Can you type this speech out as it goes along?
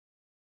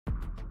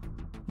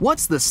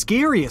What's the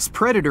scariest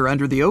predator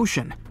under the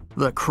ocean?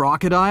 The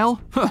crocodile?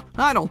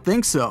 I don't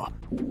think so.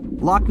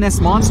 Loch Ness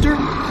Monster?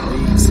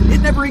 Please, it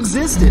never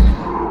existed.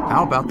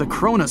 How about the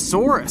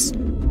Kronosaurus?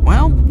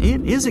 Well, it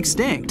is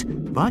extinct,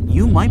 but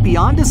you might be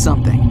onto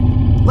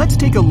something. Let's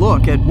take a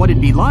look at what it'd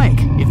be like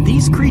if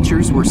these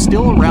creatures were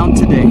still around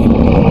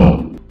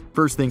today.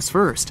 First things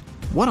first,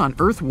 what on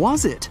earth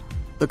was it?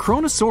 The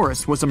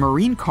Kronosaurus was a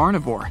marine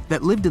carnivore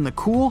that lived in the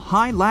cool,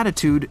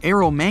 high-latitude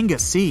Eromanga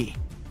Sea.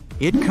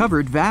 It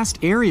covered vast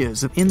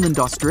areas of inland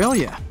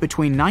Australia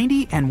between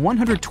 90 and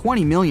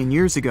 120 million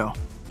years ago,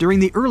 during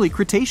the early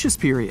Cretaceous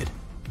period.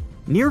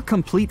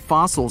 Near-complete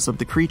fossils of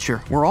the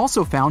creature were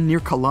also found near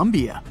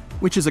Colombia,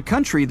 which is a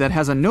country that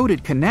has a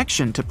noted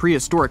connection to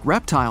prehistoric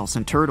reptiles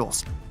and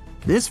turtles.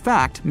 This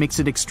fact makes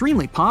it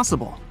extremely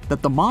possible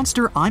that the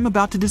monster I'm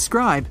about to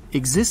describe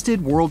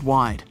existed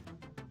worldwide.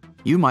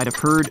 You might have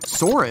heard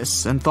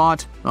saurus and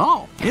thought,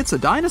 oh, it's a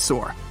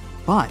dinosaur.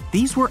 But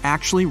these were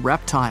actually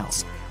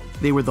reptiles.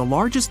 They were the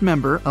largest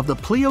member of the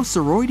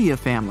Plesiosauridae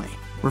family,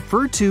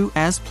 referred to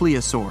as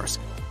plesiosaurs.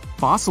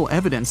 Fossil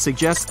evidence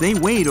suggests they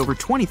weighed over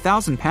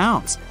 20,000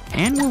 pounds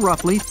and were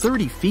roughly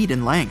 30 feet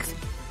in length.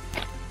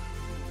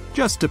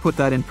 Just to put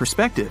that in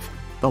perspective,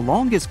 the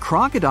longest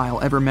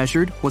crocodile ever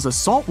measured was a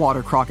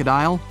saltwater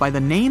crocodile by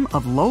the name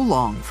of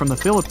Lolong from the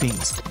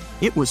Philippines.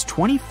 It was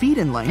 20 feet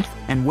in length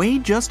and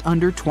weighed just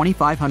under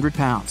 2,500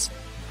 pounds.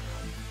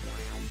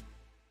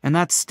 And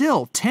that's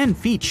still 10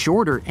 feet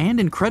shorter and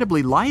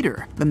incredibly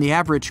lighter than the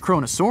average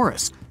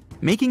Kronosaurus,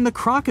 making the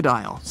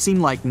crocodile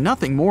seem like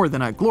nothing more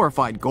than a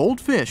glorified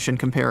goldfish in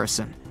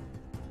comparison.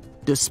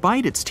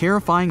 Despite its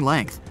terrifying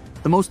length,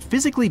 the most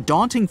physically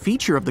daunting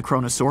feature of the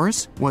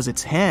Kronosaurus was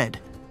its head.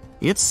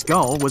 Its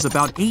skull was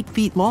about 8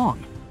 feet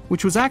long,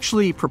 which was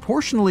actually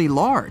proportionally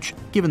large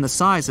given the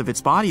size of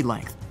its body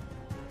length.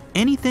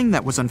 Anything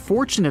that was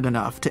unfortunate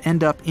enough to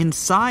end up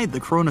inside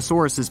the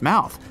Kronosaurus's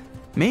mouth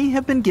may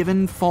have been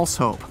given false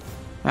hope.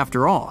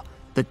 After all,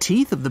 the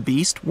teeth of the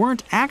beast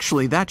weren't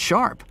actually that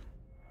sharp.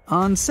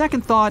 On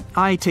second thought,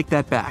 I take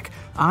that back.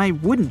 I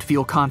wouldn't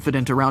feel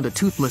confident around a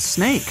toothless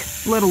snake,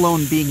 let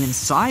alone being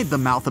inside the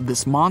mouth of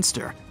this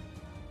monster.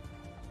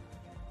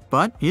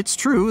 But it's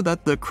true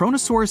that the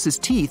Kronosaurus's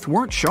teeth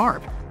weren't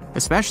sharp,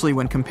 especially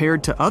when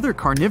compared to other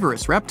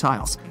carnivorous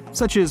reptiles,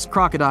 such as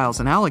crocodiles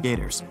and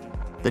alligators.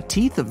 The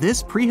teeth of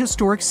this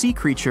prehistoric sea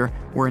creature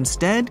were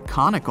instead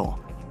conical.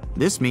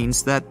 This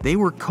means that they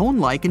were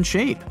cone-like in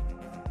shape.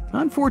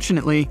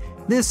 Unfortunately,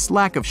 this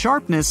lack of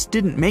sharpness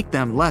didn't make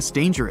them less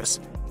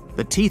dangerous.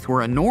 The teeth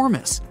were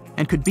enormous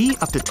and could be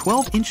up to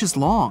 12 inches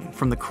long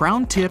from the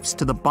crown tips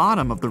to the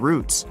bottom of the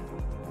roots.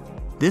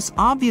 This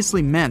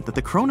obviously meant that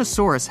the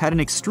Kronosaurus had an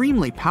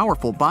extremely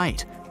powerful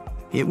bite.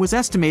 It was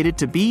estimated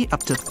to be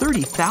up to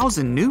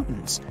 30,000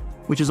 newtons,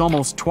 which is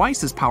almost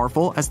twice as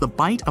powerful as the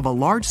bite of a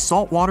large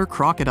saltwater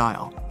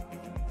crocodile.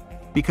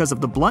 Because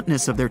of the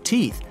bluntness of their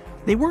teeth,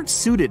 they weren't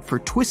suited for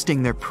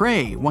twisting their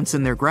prey once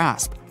in their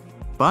grasp,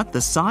 but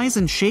the size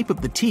and shape of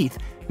the teeth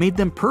made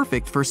them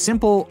perfect for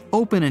simple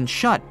open and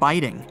shut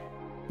biting.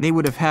 They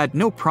would have had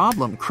no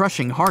problem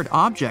crushing hard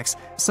objects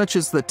such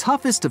as the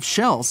toughest of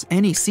shells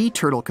any sea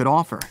turtle could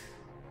offer.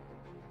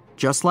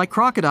 Just like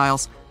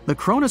crocodiles, the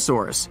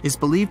Kronosaurus is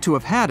believed to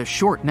have had a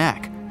short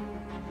neck.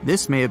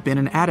 This may have been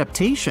an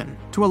adaptation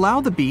to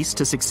allow the beast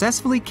to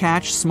successfully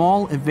catch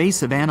small,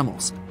 evasive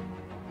animals.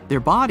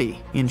 Their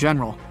body, in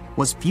general,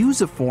 was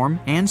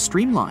fusiform and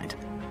streamlined.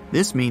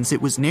 This means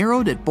it was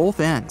narrowed at both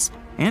ends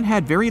and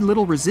had very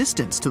little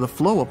resistance to the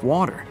flow of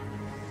water.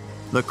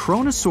 The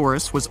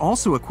Kronosaurus was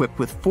also equipped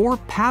with 4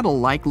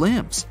 paddle-like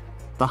limbs.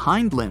 The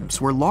hind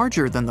limbs were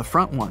larger than the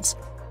front ones.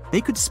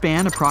 They could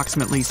span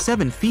approximately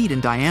 7 feet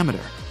in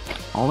diameter.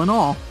 All in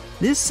all,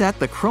 this set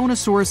the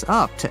Kronosaurus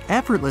up to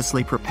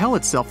effortlessly propel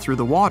itself through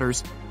the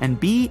waters and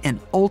be an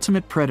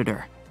ultimate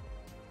predator.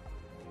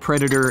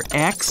 Predator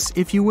X,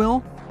 if you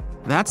will?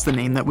 That's the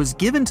name that was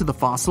given to the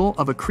fossil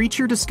of a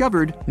creature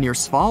discovered near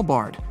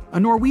Svalbard, a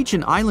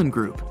Norwegian island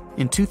group,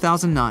 in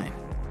 2009.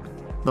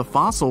 The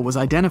fossil was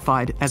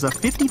identified as a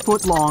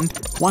 50-foot-long,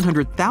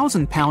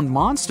 100,000-pound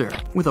monster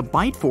with a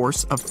bite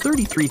force of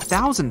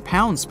 33,000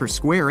 pounds per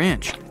square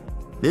inch.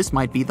 This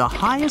might be the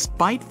highest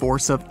bite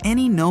force of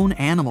any known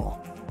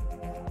animal.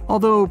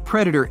 Although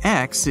Predator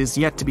X is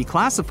yet to be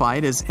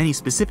classified as any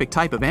specific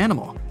type of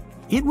animal,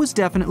 it was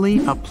definitely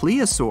a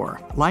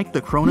plesiosaur like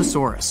the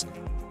Kronosaurus.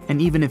 And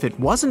even if it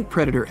wasn't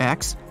Predator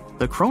X,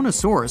 the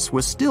Kronosaurus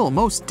was still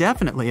most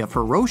definitely a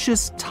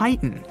ferocious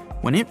titan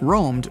when it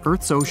roamed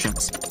Earth's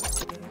oceans.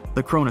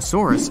 The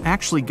Kronosaurus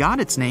actually got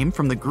its name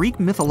from the Greek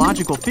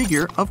mythological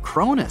figure of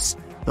Cronus,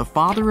 the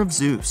father of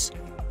Zeus.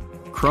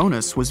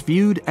 Cronus was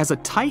viewed as a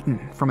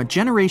titan from a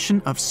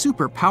generation of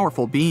super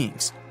powerful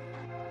beings.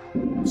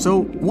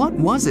 So what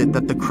was it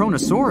that the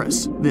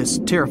Kronosaurus, this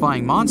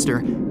terrifying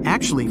monster,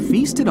 actually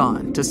feasted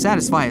on to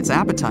satisfy its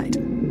appetite?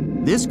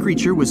 This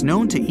creature was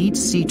known to eat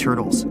sea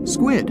turtles,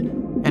 squid,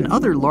 and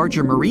other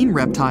larger marine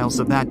reptiles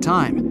of that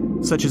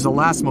time, such as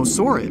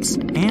elasmosaurids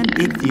and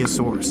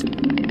ichthyosaurs.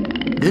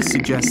 This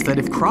suggests that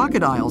if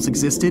crocodiles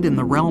existed in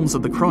the realms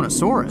of the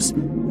Kronosaurus,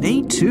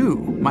 they too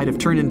might have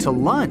turned into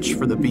lunch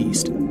for the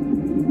beast.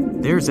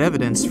 There's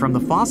evidence from the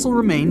fossil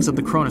remains of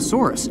the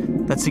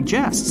Kronosaurus that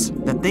suggests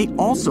that they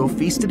also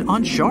feasted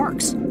on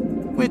sharks,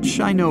 which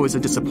I know is a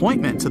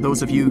disappointment to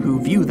those of you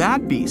who view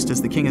that beast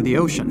as the king of the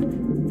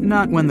ocean.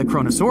 Not when the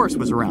Kronosaurus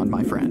was around,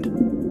 my friend.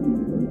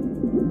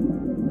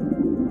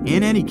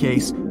 In any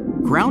case,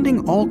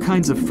 grounding all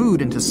kinds of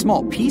food into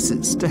small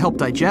pieces to help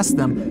digest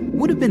them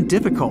would have been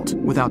difficult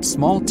without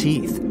small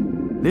teeth.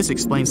 This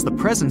explains the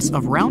presence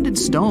of rounded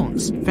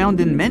stones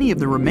found in many of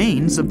the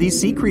remains of these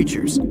sea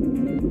creatures.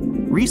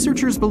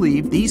 Researchers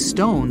believe these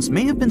stones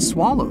may have been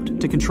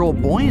swallowed to control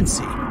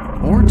buoyancy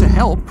or to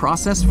help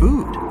process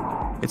food.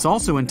 It's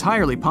also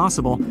entirely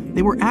possible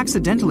they were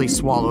accidentally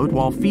swallowed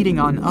while feeding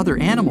on other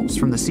animals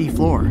from the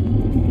seafloor.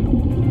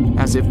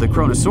 As if the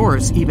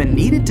Kronosaurus even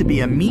needed to be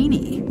a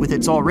meanie with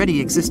its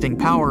already existing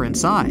power and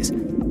size,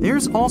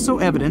 there's also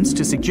evidence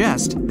to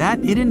suggest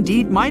that it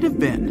indeed might have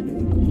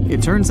been.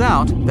 It turns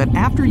out that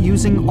after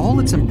using all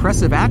its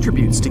impressive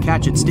attributes to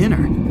catch its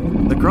dinner,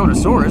 the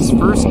Kronosaurus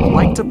first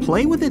liked to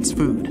play with its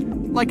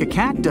food, like a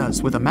cat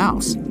does with a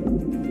mouse.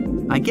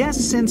 I guess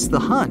since the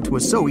hunt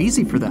was so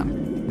easy for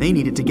them, they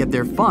needed to get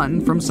their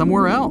fun from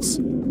somewhere else.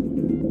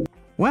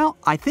 Well,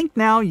 I think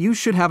now you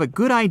should have a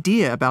good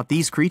idea about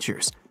these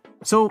creatures.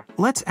 So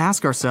let's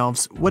ask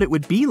ourselves what it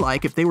would be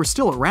like if they were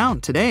still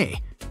around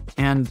today.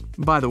 And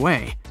by the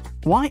way,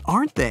 why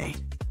aren't they?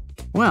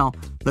 Well,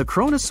 the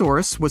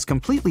Kronosaurus was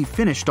completely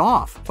finished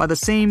off by the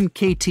same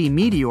KT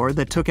meteor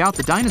that took out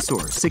the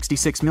dinosaurs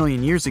 66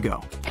 million years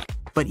ago.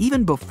 But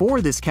even before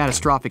this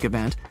catastrophic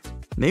event,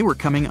 they were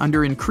coming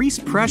under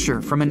increased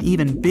pressure from an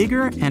even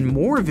bigger and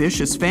more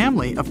vicious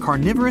family of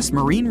carnivorous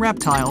marine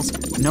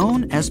reptiles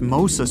known as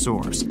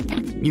mosasaurs.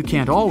 You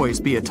can't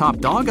always be a top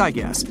dog, I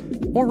guess,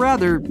 or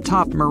rather,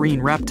 top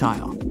marine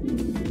reptile.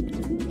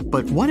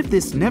 But what if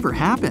this never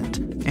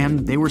happened,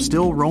 and they were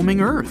still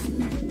roaming Earth?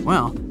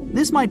 Well,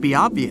 this might be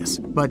obvious,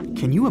 but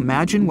can you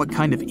imagine what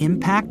kind of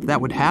impact that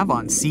would have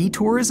on sea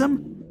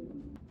tourism?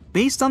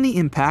 Based on the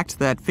impact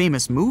that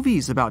famous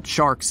movies about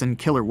sharks and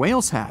killer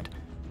whales had,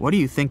 what do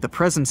you think the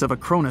presence of a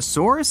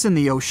Kronosaurus in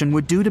the ocean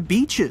would do to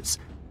beaches?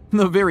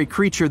 The very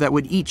creature that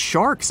would eat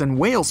sharks and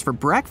whales for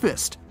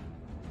breakfast.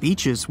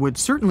 Beaches would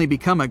certainly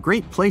become a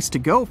great place to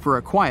go for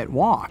a quiet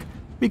walk,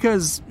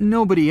 because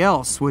nobody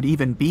else would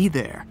even be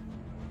there.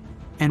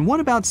 And what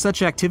about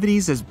such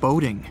activities as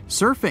boating,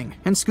 surfing,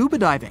 and scuba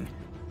diving?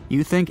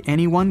 You think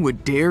anyone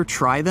would dare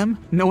try them,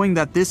 knowing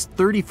that this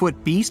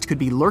 30-foot beast could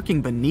be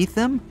lurking beneath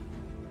them?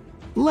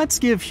 Let's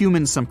give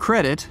humans some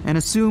credit and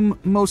assume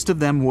most of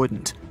them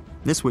wouldn't.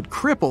 This would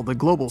cripple the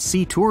global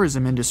sea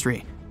tourism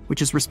industry,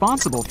 which is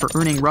responsible for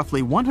earning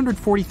roughly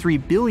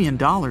 $143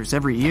 billion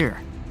every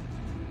year.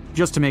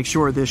 Just to make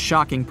sure this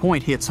shocking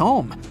point hits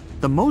home,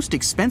 the most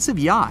expensive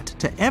yacht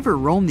to ever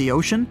roam the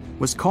ocean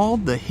was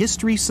called the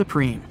History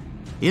Supreme.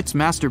 Its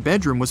master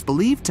bedroom was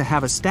believed to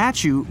have a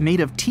statue made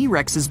of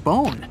T-Rex's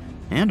bone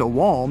and a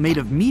wall made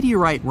of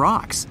meteorite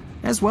rocks,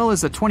 as well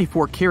as a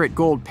 24-karat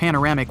gold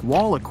panoramic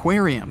wall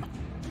aquarium.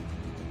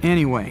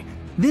 Anyway,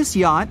 this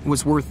yacht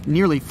was worth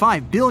nearly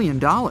 $5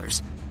 billion,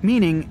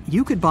 meaning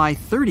you could buy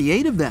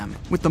 38 of them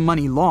with the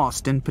money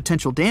lost in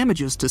potential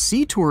damages to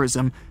sea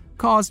tourism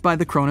caused by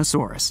the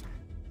Kronosaurus.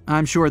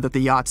 I'm sure that the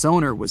yacht's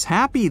owner was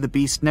happy the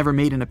beast never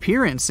made an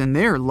appearance in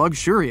their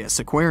luxurious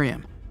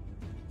aquarium.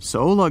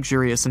 So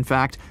luxurious, in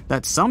fact,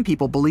 that some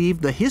people believe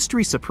the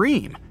History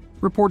Supreme,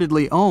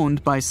 reportedly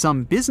owned by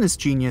some business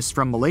genius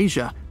from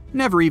Malaysia,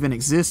 never even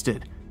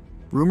existed.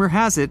 Rumor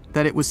has it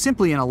that it was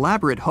simply an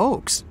elaborate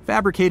hoax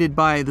fabricated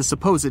by the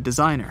supposed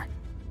designer.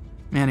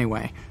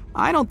 Anyway,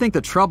 I don't think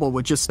the trouble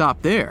would just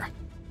stop there.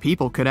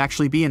 People could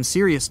actually be in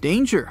serious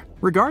danger,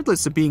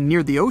 regardless of being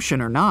near the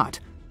ocean or not.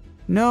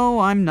 No,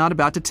 I'm not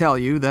about to tell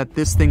you that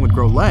this thing would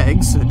grow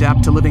legs,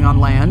 adapt to living on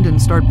land,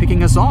 and start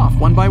picking us off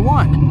one by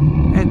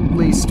one. At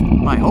least,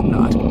 I hope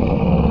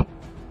not.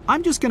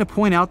 I'm just going to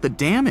point out the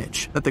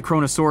damage that the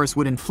Kronosaurus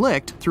would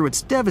inflict through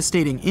its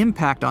devastating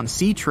impact on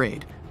sea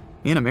trade.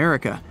 In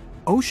America,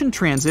 ocean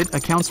transit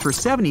accounts for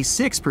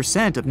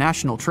 76% of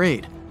national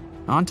trade.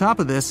 On top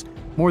of this,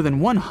 more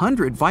than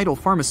 100 vital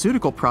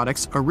pharmaceutical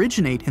products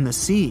originate in the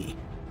sea.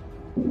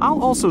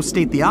 I'll also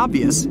state the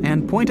obvious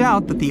and point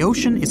out that the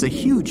ocean is a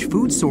huge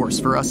food source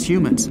for us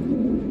humans.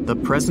 The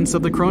presence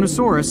of the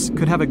Kronosaurus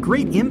could have a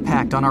great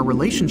impact on our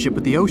relationship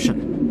with the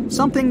ocean,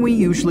 something we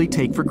usually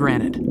take for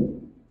granted.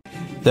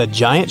 The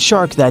giant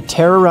shark that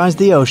terrorized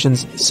the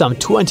oceans some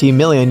 20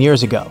 million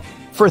years ago.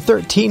 For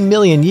 13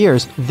 million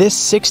years, this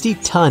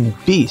 60-ton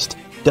beast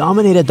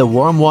dominated the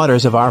warm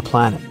waters of our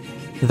planet.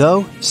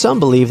 Though, some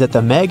believe that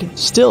the Meg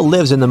still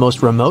lives in the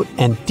most remote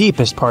and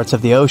deepest parts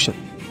of the ocean.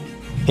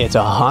 It's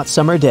a hot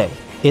summer day.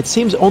 It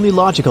seems only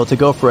logical to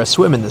go for a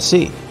swim in the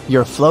sea.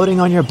 You're floating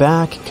on your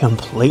back,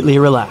 completely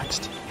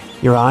relaxed.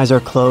 Your eyes are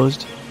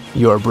closed.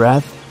 Your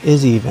breath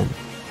is even.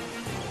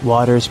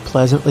 Water's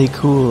pleasantly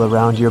cool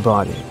around your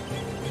body.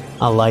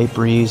 A light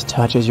breeze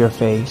touches your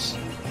face.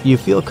 You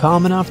feel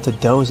calm enough to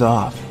doze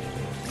off.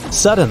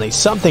 Suddenly,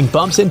 something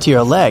bumps into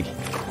your leg.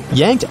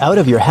 Yanked out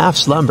of your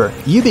half-slumber,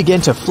 you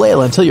begin to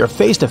flail until you're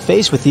face to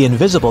face with the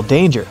invisible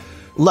danger.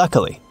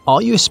 Luckily,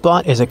 all you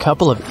spot is a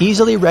couple of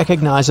easily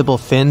recognizable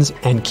fins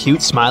and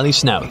cute smiley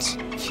snouts.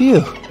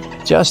 Phew,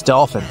 just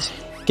dolphins.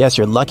 Guess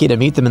you're lucky to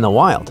meet them in the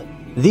wild.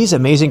 These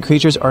amazing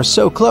creatures are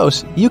so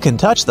close, you can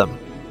touch them.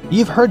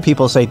 You've heard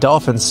people say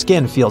dolphins'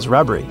 skin feels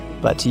rubbery,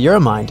 but to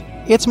your mind,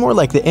 it's more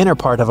like the inner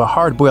part of a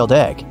hard-boiled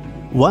egg.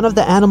 One of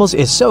the animals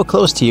is so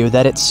close to you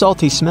that its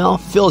salty smell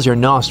fills your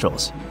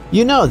nostrils.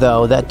 You know,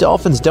 though, that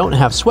dolphins don't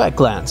have sweat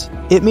glands.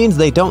 It means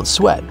they don't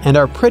sweat and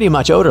are pretty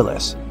much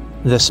odorless.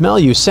 The smell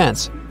you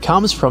sense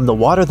comes from the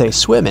water they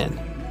swim in.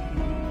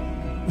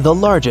 The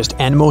largest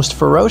and most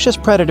ferocious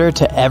predator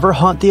to ever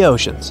haunt the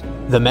oceans,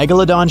 the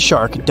megalodon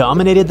shark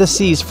dominated the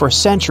seas for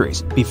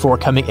centuries before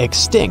coming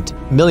extinct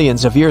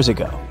millions of years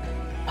ago.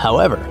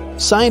 However,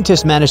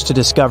 scientists managed to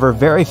discover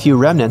very few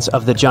remnants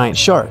of the giant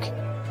shark.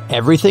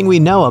 Everything we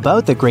know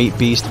about the great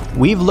beast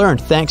we've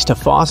learned thanks to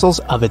fossils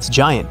of its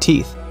giant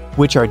teeth,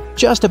 which are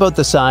just about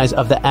the size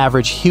of the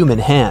average human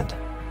hand.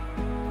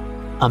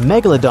 A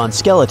megalodon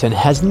skeleton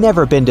has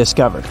never been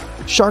discovered.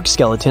 Shark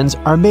skeletons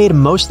are made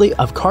mostly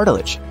of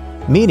cartilage,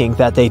 meaning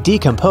that they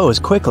decompose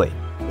quickly.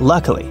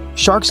 Luckily,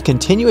 sharks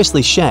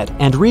continuously shed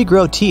and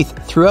regrow teeth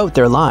throughout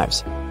their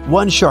lives.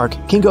 One shark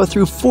can go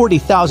through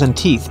 40,000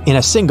 teeth in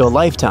a single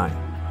lifetime.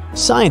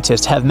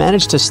 Scientists have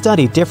managed to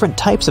study different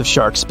types of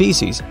shark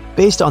species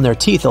based on their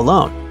teeth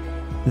alone.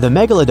 The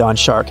megalodon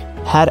shark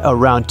had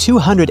around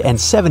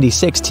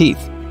 276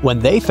 teeth. When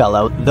they fell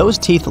out, those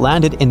teeth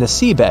landed in the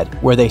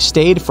seabed where they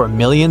stayed for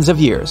millions of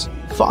years,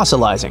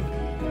 fossilizing.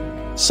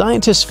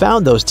 Scientists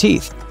found those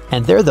teeth,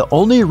 and they're the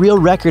only real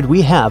record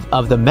we have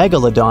of the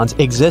megalodon's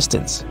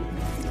existence.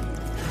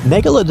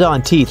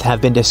 Megalodon teeth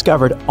have been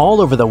discovered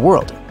all over the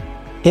world.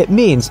 It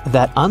means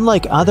that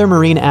unlike other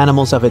marine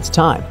animals of its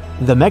time,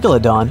 the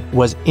megalodon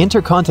was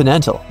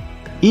intercontinental.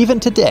 Even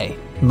today,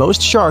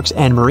 most sharks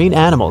and marine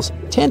animals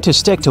tend to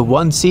stick to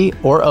one sea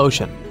or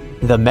ocean.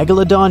 The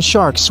megalodon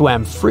shark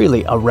swam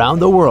freely around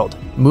the world,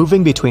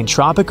 moving between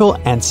tropical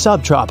and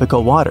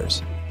subtropical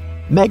waters.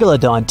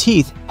 Megalodon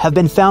teeth have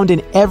been found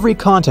in every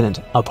continent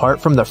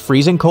apart from the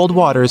freezing cold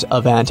waters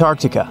of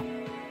Antarctica.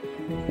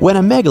 When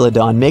a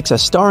megalodon makes a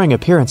starring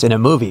appearance in a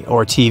movie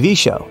or TV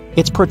show,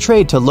 it's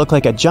portrayed to look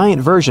like a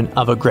giant version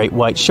of a great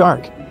white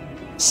shark.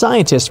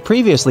 Scientists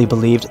previously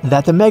believed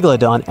that the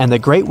megalodon and the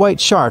great white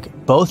shark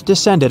both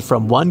descended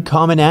from one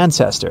common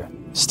ancestor.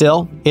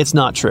 Still, it's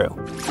not true.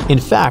 In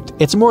fact,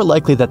 it's more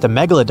likely that the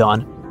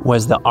megalodon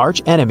was the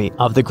arch-enemy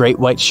of the great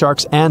white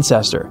shark's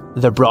ancestor,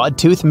 the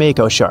broad-toothed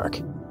mako shark.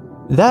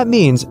 That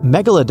means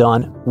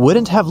megalodon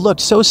wouldn't have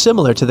looked so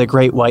similar to the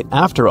great white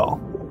after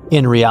all.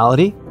 In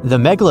reality, the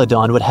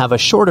megalodon would have a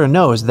shorter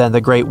nose than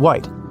the great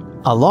white,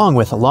 along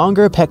with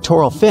longer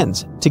pectoral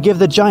fins to give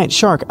the giant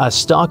shark a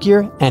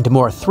stockier and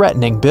more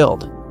threatening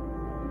build.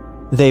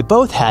 They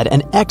both had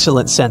an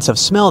excellent sense of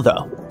smell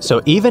though,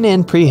 so even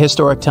in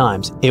prehistoric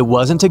times, it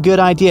wasn't a good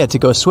idea to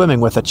go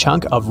swimming with a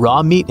chunk of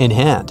raw meat in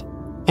hand.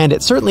 And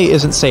it certainly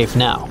isn't safe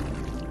now.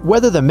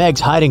 Whether the Meg's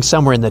hiding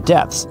somewhere in the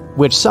depths,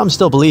 which some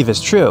still believe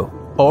is true,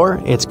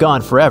 or it's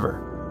gone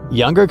forever,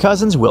 younger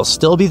cousins will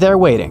still be there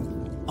waiting.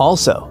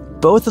 Also,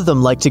 both of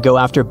them like to go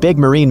after big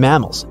marine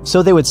mammals,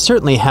 so they would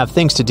certainly have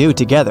things to do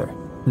together.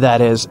 That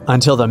is,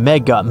 until the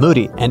Meg got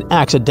moody and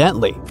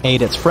accidentally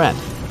ate its friend.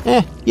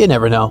 You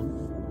never know.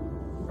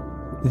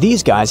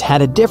 These guys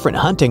had a different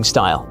hunting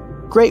style.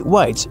 Great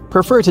whites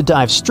prefer to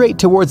dive straight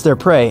towards their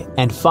prey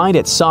and find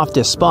its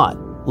softest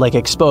spot, like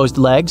exposed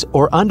legs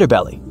or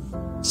underbelly.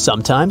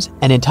 Sometimes,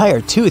 an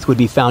entire tooth would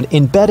be found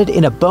embedded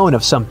in a bone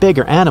of some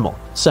bigger animal,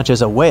 such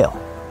as a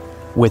whale.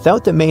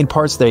 Without the main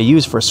parts they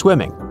use for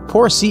swimming,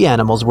 poor sea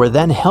animals were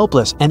then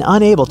helpless and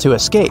unable to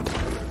escape.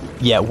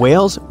 Yet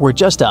whales were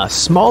just a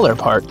smaller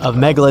part of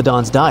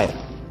megalodon's diet.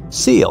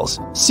 Seals,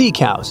 sea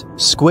cows,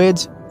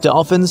 squids,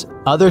 dolphins,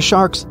 other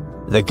sharks.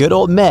 The good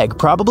old Meg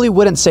probably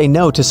wouldn't say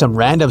no to some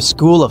random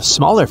school of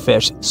smaller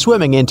fish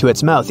swimming into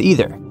its mouth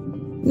either.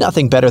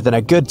 Nothing better than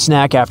a good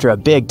snack after a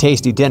big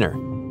tasty dinner.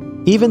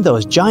 Even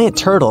those giant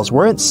turtles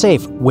weren't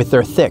safe with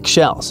their thick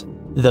shells.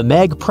 The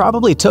Meg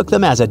probably took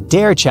them as a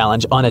dare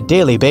challenge on a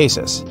daily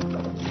basis.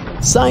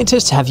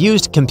 Scientists have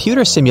used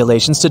computer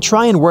simulations to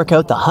try and work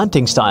out the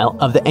hunting style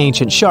of the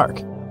ancient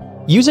shark.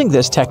 Using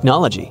this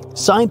technology,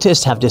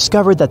 scientists have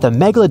discovered that the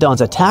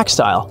megalodon's attack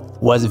style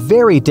was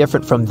very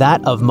different from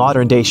that of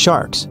modern-day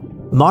sharks.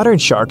 Modern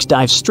sharks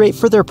dive straight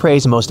for their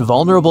prey's most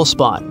vulnerable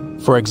spot,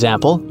 for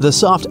example, the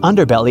soft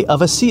underbelly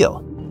of a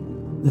seal.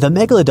 The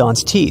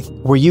megalodon's teeth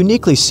were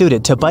uniquely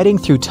suited to biting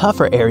through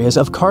tougher areas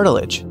of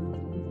cartilage.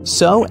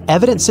 So,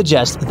 evidence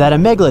suggests that a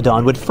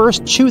megalodon would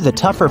first chew the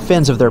tougher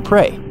fins of their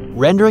prey,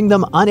 rendering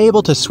them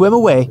unable to swim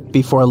away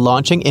before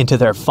launching into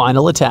their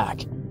final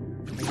attack.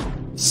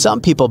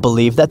 Some people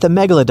believe that the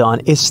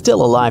megalodon is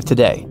still alive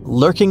today,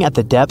 lurking at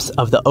the depths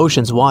of the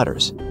ocean's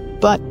waters.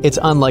 But it's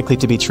unlikely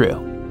to be true.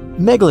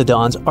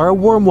 Megalodons are a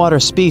warm water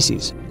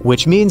species,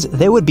 which means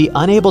they would be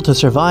unable to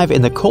survive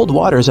in the cold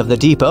waters of the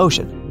deep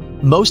ocean.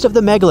 Most of the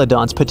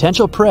megalodon's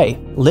potential prey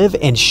live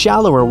in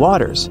shallower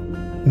waters,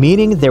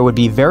 meaning there would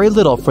be very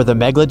little for the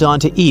megalodon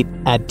to eat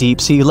at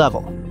deep sea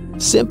level.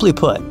 Simply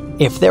put,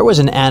 if there was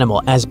an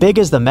animal as big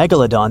as the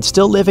megalodon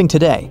still living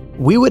today,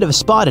 we would have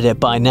spotted it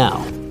by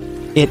now.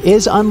 It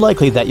is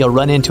unlikely that you'll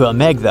run into a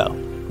meg though.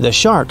 The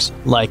sharks,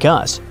 like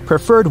us,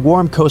 preferred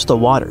warm coastal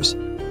waters.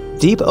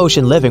 Deep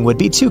ocean living would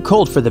be too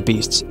cold for the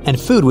beasts,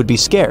 and food would be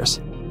scarce.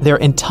 Their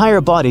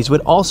entire bodies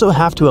would also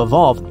have to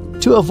evolve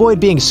to avoid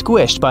being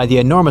squished by the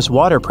enormous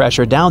water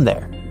pressure down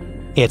there.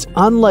 It's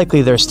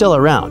unlikely they're still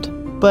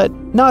around, but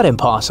not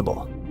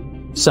impossible.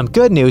 Some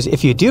good news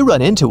if you do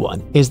run into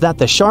one is that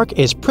the shark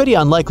is pretty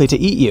unlikely to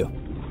eat you.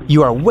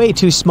 You are way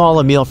too small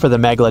a meal for the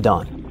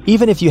megalodon,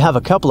 even if you have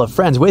a couple of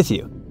friends with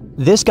you.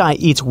 This guy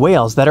eats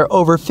whales that are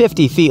over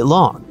 50 feet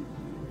long.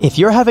 If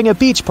you're having a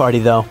beach party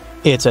though,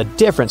 it's a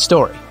different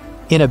story.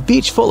 In a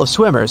beach full of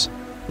swimmers,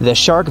 the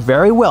shark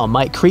very well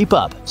might creep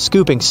up,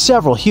 scooping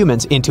several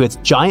humans into its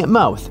giant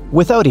mouth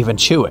without even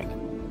chewing.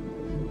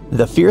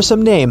 The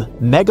fearsome name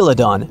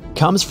megalodon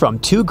comes from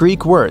two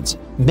Greek words,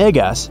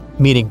 megas,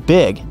 meaning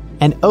big,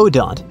 and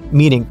odont,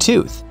 meaning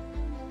tooth.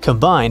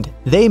 Combined,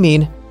 they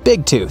mean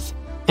big tooth,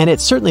 and it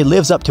certainly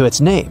lives up to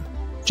its name.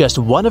 Just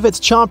one of its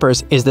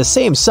chompers is the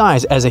same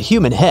size as a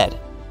human head.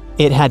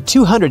 It had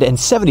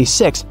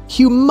 276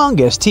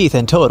 humongous teeth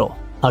in total,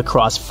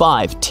 across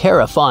 5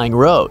 terrifying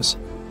rows.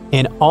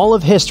 In all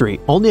of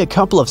history, only a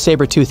couple of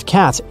saber-toothed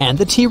cats and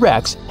the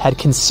T-Rex had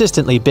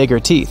consistently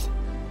bigger teeth.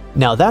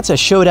 Now that's a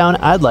showdown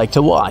I'd like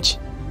to watch.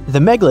 The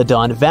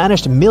megalodon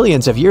vanished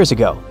millions of years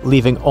ago,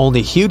 leaving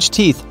only huge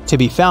teeth to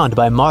be found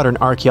by modern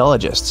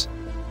archaeologists.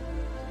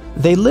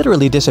 They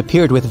literally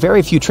disappeared with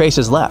very few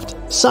traces left.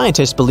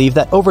 Scientists believe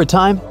that over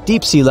time,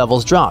 deep sea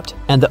levels dropped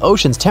and the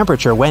ocean's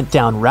temperature went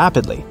down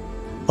rapidly.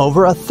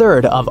 Over a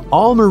third of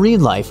all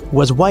marine life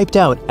was wiped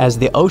out as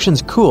the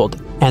oceans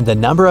cooled and the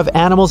number of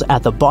animals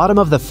at the bottom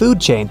of the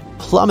food chain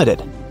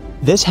plummeted.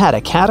 This had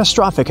a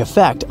catastrophic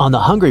effect on the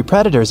hungry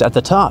predators at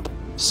the top.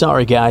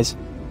 Sorry guys.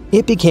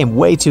 It became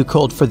way too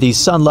cold for these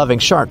sun-loving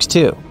sharks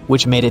too,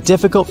 which made it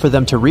difficult for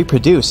them to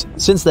reproduce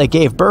since they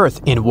gave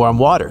birth in warm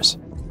waters.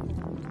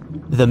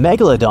 The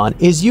megalodon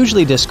is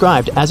usually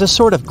described as a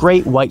sort of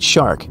great white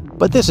shark,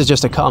 but this is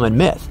just a common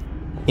myth.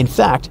 In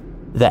fact,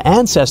 the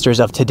ancestors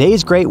of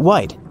today's great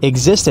white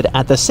existed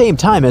at the same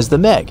time as the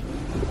meg,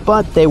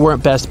 but they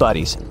weren't best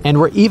buddies and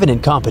were even in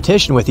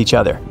competition with each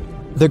other.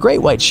 The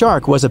great white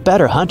shark was a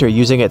better hunter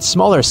using its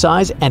smaller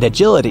size and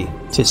agility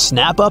to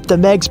snap up the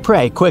meg's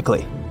prey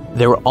quickly.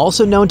 They were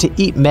also known to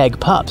eat meg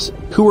pups,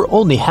 who were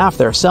only half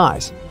their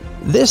size.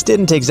 This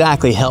didn't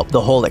exactly help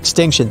the whole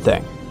extinction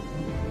thing.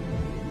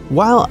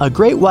 While a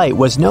great white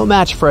was no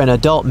match for an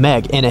adult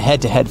meg in a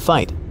head-to-head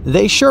fight,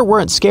 they sure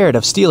weren't scared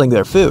of stealing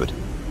their food.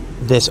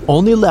 This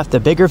only left the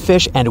bigger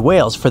fish and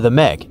whales for the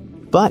meg,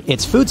 but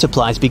its food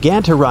supplies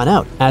began to run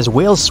out as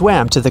whales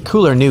swam to the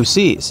cooler new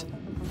seas.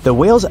 The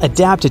whales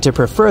adapted to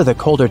prefer the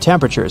colder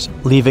temperatures,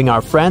 leaving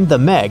our friend the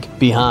meg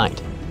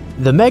behind.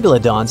 The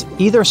megalodons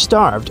either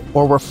starved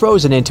or were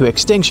frozen into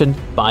extinction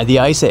by the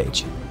Ice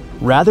Age.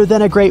 Rather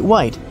than a great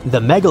white,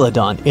 the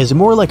megalodon is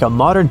more like a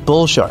modern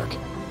bull shark.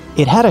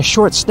 It had a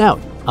short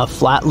snout, a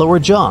flat lower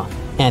jaw,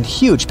 and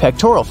huge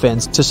pectoral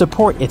fins to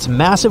support its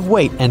massive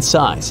weight and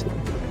size.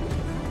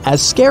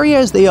 As scary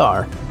as they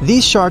are,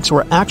 these sharks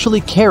were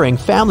actually caring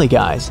family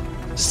guys.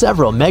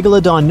 Several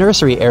megalodon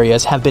nursery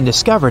areas have been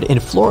discovered in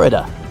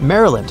Florida,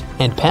 Maryland,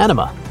 and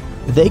Panama.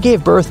 They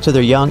gave birth to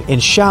their young in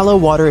shallow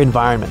water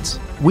environments.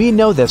 We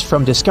know this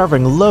from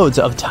discovering loads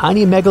of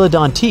tiny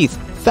megalodon teeth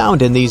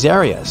found in these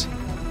areas.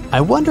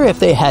 I wonder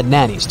if they had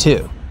nannies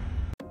too.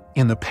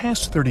 In the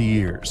past 30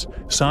 years,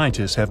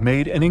 scientists have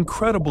made an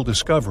incredible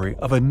discovery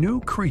of a new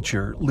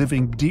creature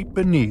living deep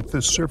beneath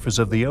the surface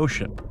of the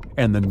ocean,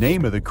 and the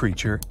name of the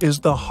creature is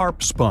the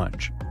harp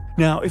sponge.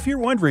 Now, if you're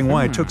wondering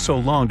why it took so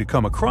long to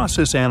come across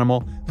this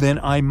animal, then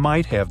I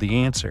might have the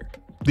answer.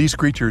 These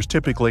creatures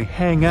typically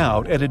hang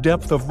out at a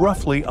depth of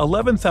roughly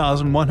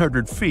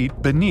 11,100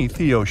 feet beneath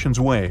the ocean's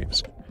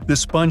waves.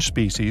 This sponge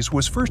species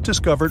was first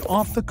discovered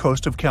off the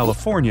coast of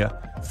California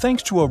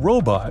thanks to a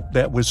robot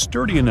that was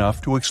sturdy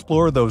enough to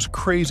explore those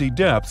crazy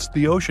depths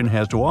the ocean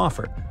has to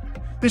offer.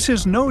 This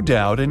is no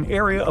doubt an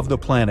area of the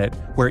planet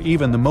where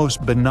even the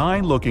most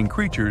benign-looking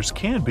creatures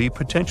can be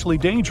potentially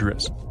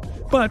dangerous.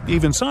 But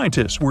even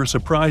scientists were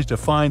surprised to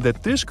find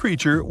that this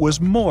creature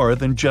was more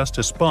than just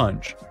a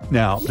sponge.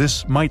 Now,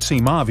 this might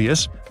seem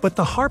obvious, but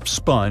the harp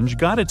sponge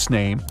got its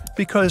name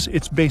because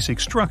its basic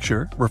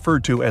structure,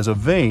 referred to as a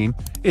vein,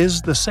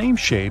 is the same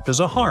shape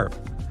as a harp.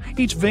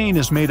 Each vein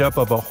is made up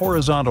of a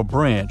horizontal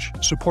branch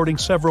supporting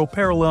several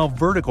parallel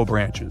vertical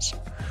branches.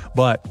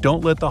 But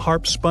don't let the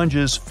harp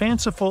sponge's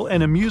fanciful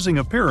and amusing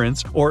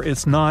appearance or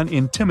its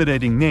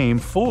non-intimidating name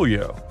fool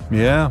you.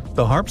 Yeah,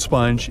 the harp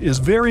sponge is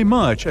very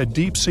much a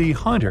deep-sea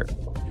hunter.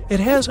 It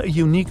has a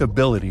unique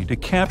ability to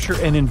capture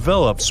and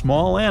envelop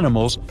small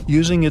animals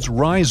using its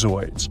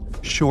rhizoids,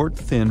 short,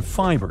 thin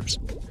fibers.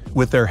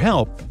 With their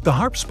help, the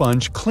harp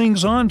sponge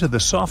clings on to the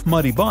soft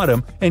muddy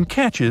bottom and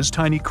catches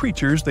tiny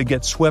creatures that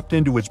get swept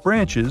into its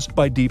branches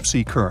by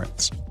deep-sea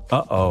currents.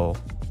 Uh-oh.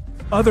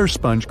 Other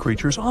sponge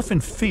creatures often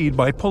feed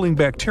by pulling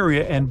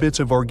bacteria and bits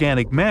of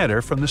organic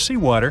matter from the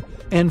seawater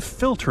and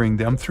filtering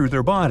them through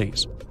their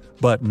bodies.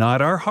 But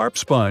not our harp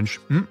sponge.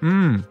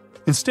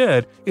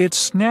 Instead, it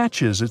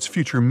snatches its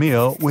future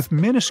meal with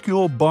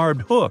minuscule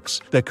barbed hooks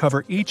that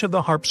cover each of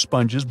the harp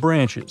sponge's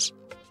branches.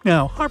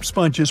 Now, harp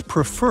sponges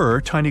prefer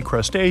tiny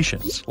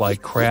crustaceans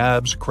like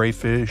crabs,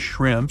 crayfish,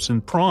 shrimps,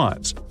 and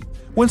prawns.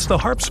 Once the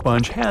harp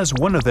sponge has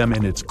one of them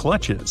in its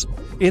clutches,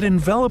 it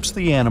envelops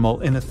the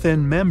animal in a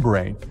thin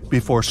membrane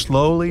before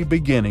slowly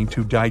beginning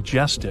to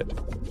digest it.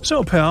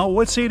 So, pal,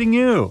 what's eating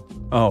you?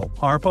 Oh,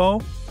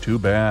 Harpo? Too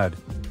bad.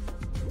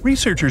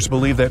 Researchers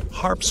believe that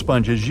harp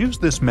sponges use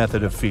this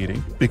method of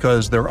feeding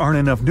because there aren't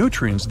enough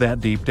nutrients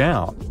that deep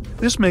down.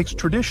 This makes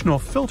traditional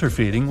filter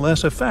feeding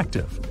less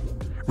effective.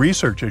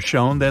 Research has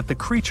shown that the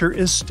creature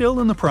is still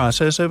in the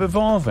process of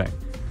evolving.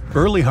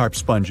 Early harp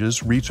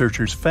sponges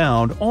researchers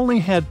found only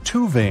had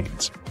 2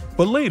 veins,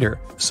 but later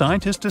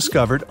scientists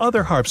discovered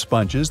other harp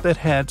sponges that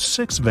had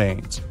 6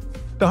 veins.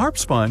 The harp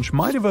sponge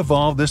might have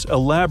evolved this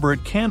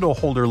elaborate candle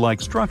holder-like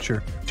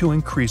structure to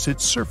increase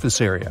its surface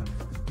area.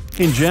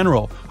 In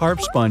general,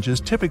 harp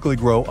sponges typically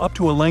grow up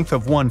to a length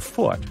of 1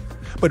 foot,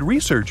 but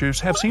researchers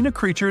have seen a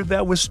creature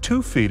that was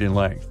 2 feet in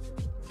length.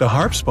 The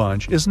harp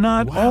sponge is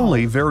not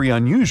only very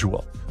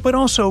unusual, but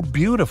also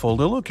beautiful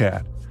to look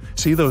at.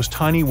 See those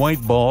tiny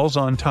white balls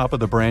on top of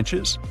the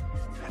branches?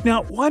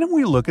 Now, why don't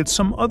we look at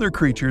some other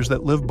creatures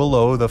that live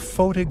below the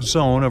photic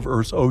zone of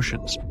Earth's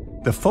oceans?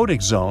 The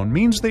photic zone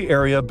means the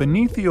area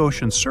beneath the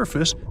ocean's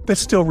surface that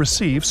still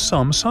receives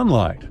some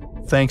sunlight.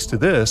 Thanks to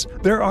this,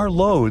 there are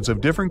loads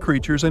of different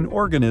creatures and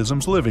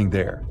organisms living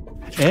there.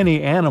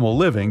 Any animal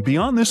living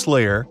beyond this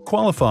layer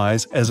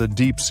qualifies as a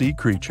deep-sea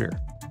creature.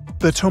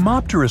 The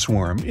Tomopterus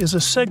worm is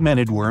a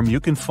segmented worm you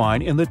can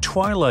find in the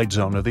twilight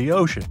zone of the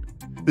ocean.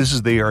 This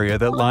is the area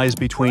that lies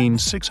between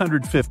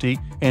 650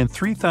 and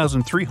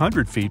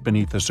 3,300 feet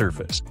beneath the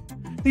surface.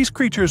 These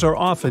creatures are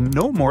often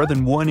no more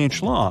than 1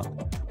 inch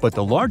long, but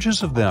the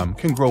largest of them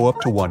can grow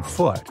up to 1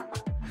 foot.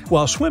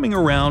 While swimming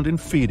around and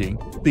feeding,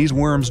 these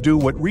worms do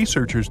what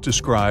researchers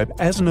describe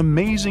as an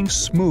amazing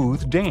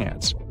smooth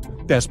dance.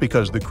 That's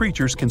because the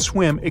creatures can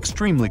swim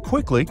extremely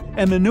quickly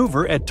and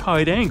maneuver at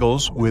tight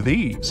angles with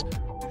ease.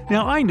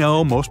 Now, I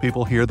know most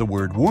people hear the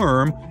word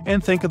worm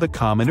and think of the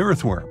common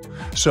earthworm,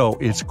 so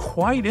it's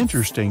quite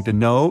interesting to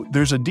know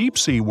there's a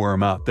deep-sea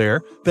worm out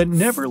there that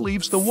never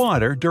leaves the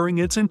water during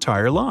its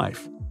entire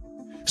life.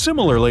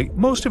 Similarly,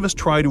 most of us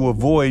try to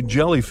avoid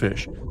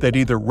jellyfish that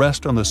either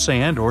rest on the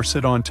sand or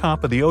sit on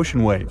top of the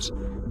ocean waves.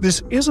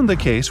 This isn't the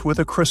case with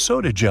a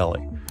chrysota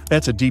jelly.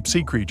 That's a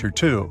deep-sea creature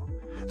too.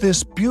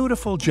 This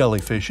beautiful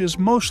jellyfish is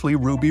mostly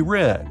ruby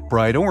red,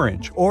 bright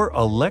orange, or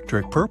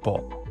electric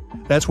purple.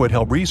 That's what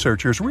helped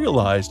researchers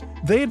realize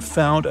they had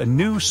found a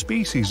new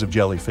species of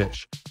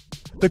jellyfish.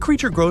 The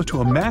creature grows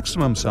to a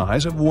maximum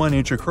size of 1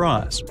 inch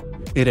across.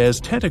 It has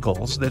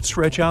tentacles that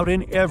stretch out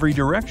in every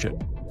direction.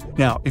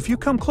 Now, if you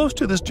come close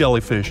to this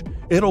jellyfish,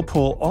 it'll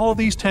pull all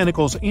these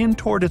tentacles in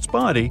toward its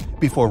body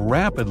before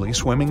rapidly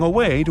swimming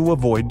away to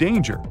avoid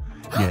danger.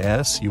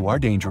 Yes, you are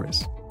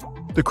dangerous.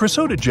 The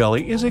chrysota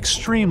jelly is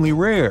extremely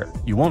rare.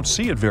 You won't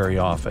see it very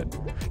often.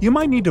 You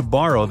might need to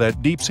borrow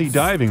that deep-sea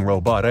diving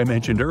robot I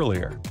mentioned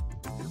earlier.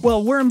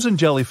 While worms and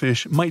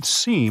jellyfish might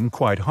seem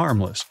quite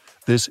harmless,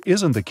 this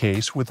isn't the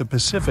case with the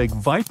Pacific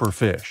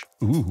viperfish.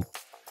 Ooh.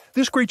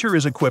 This creature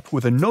is equipped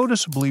with a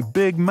noticeably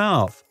big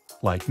mouth,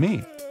 like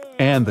me,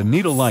 and the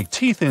needle-like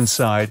teeth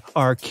inside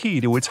are key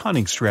to its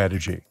hunting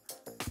strategy.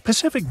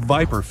 Pacific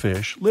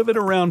viperfish live at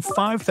around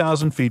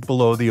 5,000 feet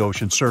below the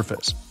ocean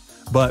surface,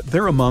 but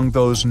they're among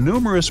those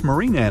numerous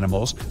marine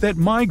animals that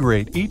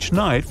migrate each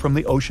night from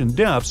the ocean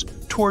depths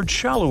toward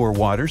shallower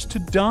waters to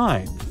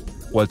dine.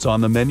 What's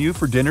on the menu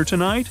for dinner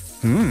tonight?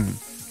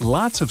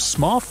 Lots of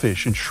small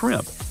fish and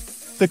shrimp.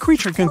 The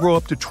creature can grow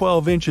up to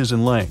 12 inches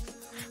in length.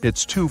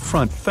 Its 2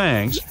 front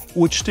fangs,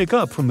 which stick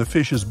up from the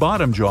fish's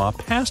bottom jaw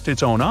past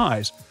its own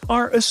eyes,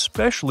 are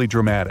especially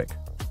dramatic.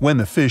 When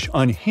the fish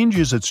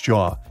unhinges its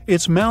jaw,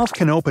 its mouth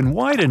can open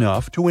wide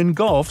enough to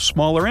engulf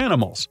smaller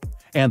animals,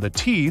 and the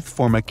teeth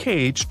form a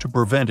cage to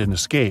prevent an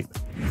escape.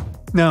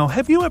 Now,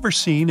 have you ever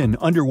seen an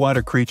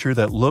underwater creature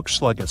that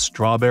looks like a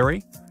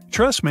strawberry?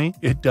 Trust me,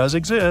 it does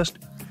exist.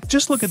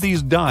 Just look at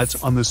these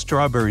dots on the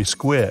strawberry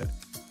squid.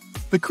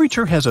 The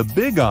creature has a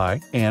big eye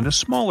and a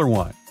smaller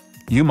one.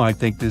 You might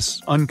think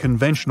this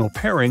unconventional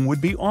pairing would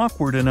be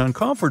awkward and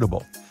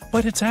uncomfortable,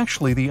 but it's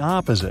actually the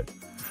opposite.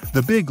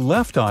 The big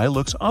left eye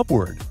looks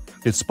upward.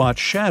 It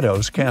spots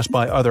shadows cast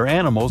by other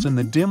animals in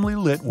the dimly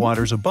lit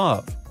waters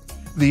above.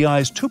 The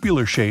eye's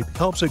tubular shape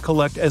helps it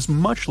collect as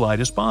much light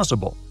as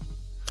possible.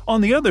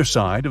 On the other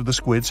side of the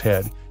squid's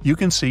head, you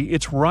can see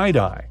its right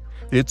eye.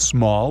 It's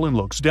small and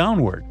looks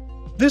downward.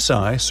 This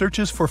eye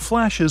searches for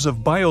flashes of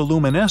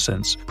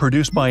bioluminescence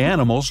produced by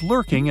animals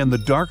lurking in the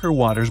darker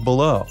waters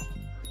below.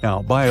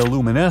 Now,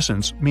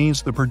 bioluminescence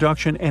means the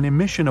production and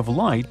emission of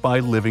light by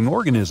living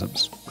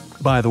organisms.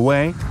 By the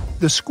way,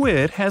 the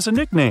squid has a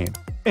nickname.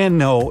 And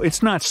no,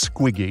 it's not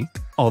squiggy,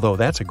 although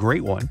that's a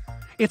great one.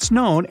 It's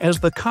known as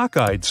the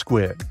cockeyed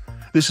squid.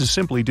 This is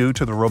simply due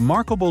to the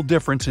remarkable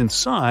difference in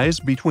size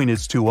between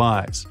its two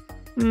eyes.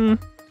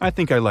 I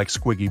think I like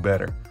squiggy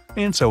better,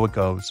 and so it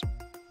goes.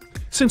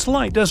 Since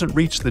light doesn't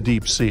reach the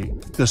deep sea,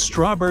 the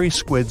strawberry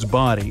squid's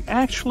body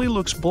actually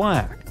looks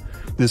black.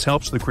 This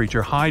helps the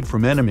creature hide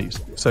from enemies,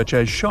 such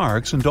as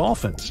sharks and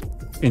dolphins.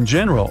 In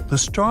general, the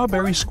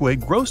strawberry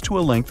squid grows to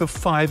a length of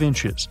 5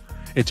 inches.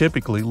 It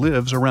typically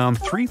lives around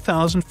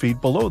 3,000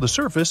 feet below the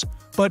surface,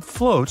 but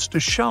floats to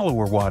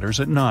shallower waters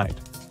at night.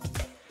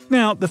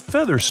 Now, the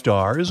feather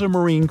star is a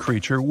marine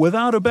creature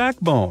without a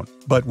backbone,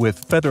 but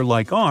with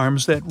feather-like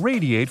arms that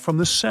radiate from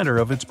the center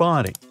of its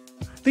body.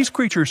 These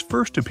creatures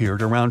first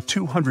appeared around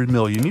 200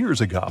 million years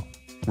ago.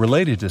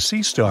 Related to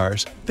sea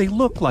stars, they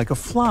look like a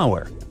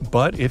flower,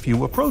 but if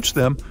you approach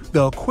them,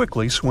 they'll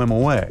quickly swim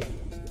away.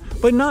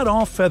 But not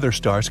all feather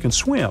stars can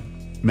swim.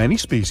 Many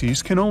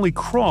species can only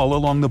crawl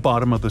along the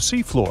bottom of the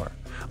seafloor.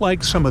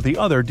 Like some of the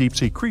other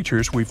deep-sea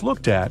creatures we've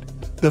looked at,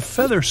 the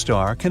feather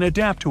star can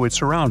adapt to its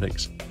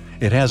surroundings.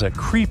 It has a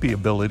creepy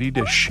ability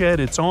to shed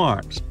its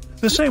arms,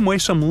 the same way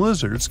some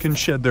lizards can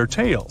shed their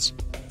tails.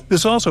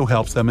 This also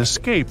helps them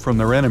escape from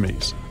their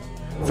enemies.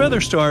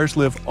 Feather stars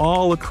live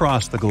all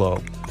across the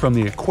globe, from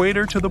the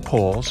equator to the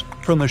poles,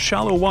 from the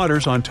shallow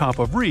waters on top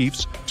of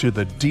reefs to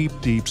the deep,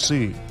 deep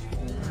sea.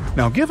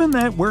 Now, given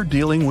that we're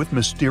dealing with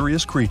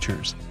mysterious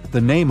creatures, the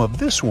name of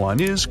this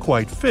one is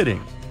quite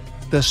fitting.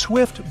 The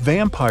swift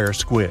vampire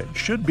squid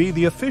should be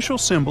the official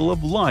symbol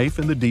of life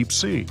in the deep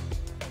sea.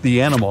 The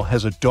animal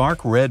has a dark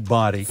red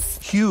body,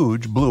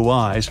 huge blue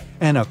eyes,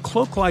 and a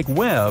cloak-like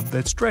web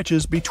that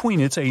stretches between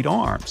its 8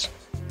 arms.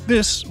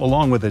 This,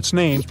 along with its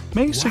name,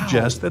 may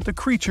suggest that the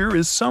creature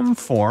is some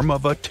form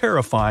of a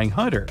terrifying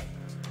hunter.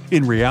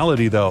 In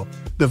reality, though,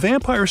 the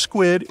vampire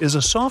squid is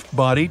a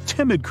soft-bodied,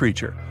 timid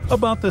creature,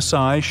 about the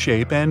size,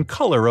 shape, and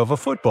color of a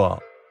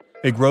football.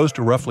 It grows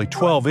to roughly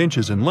 12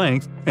 inches in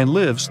length and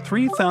lives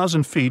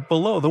 3,000 feet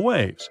below the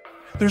waves.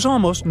 There's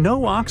almost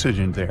no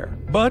oxygen there,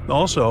 but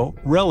also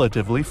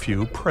relatively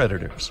few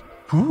predators.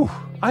 Whew,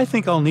 I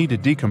think I'll need to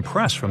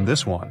decompress from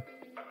this one.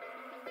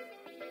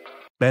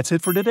 That's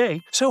it for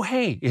today. So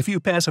hey, if you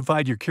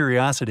pacified your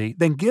curiosity,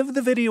 then give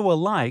the video a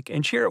like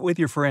and share it with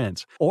your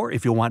friends. Or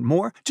if you want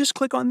more, just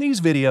click on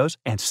these videos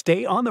and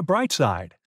stay on the bright side.